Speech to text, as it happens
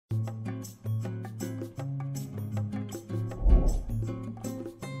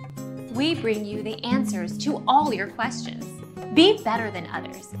we bring you the answers to all your questions. Be better than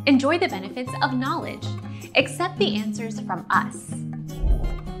others. Enjoy the benefits of knowledge. Accept the answers from us.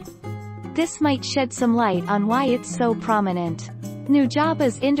 This might shed some light on why it's so prominent.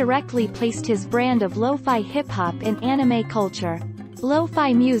 Nujaba's indirectly placed his brand of lo-fi hip-hop in anime culture.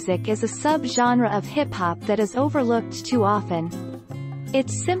 Lo-fi music is a sub-genre of hip-hop that is overlooked too often.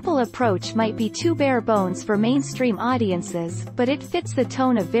 Its simple approach might be too bare bones for mainstream audiences, but it fits the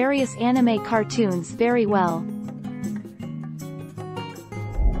tone of various anime cartoons very well.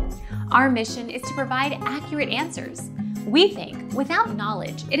 Our mission is to provide accurate answers. We think, without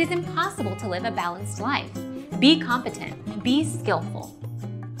knowledge, it is impossible to live a balanced life. Be competent, be skillful.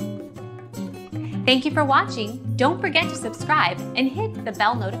 Thank you for watching. Don't forget to subscribe and hit the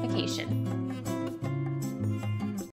bell notification.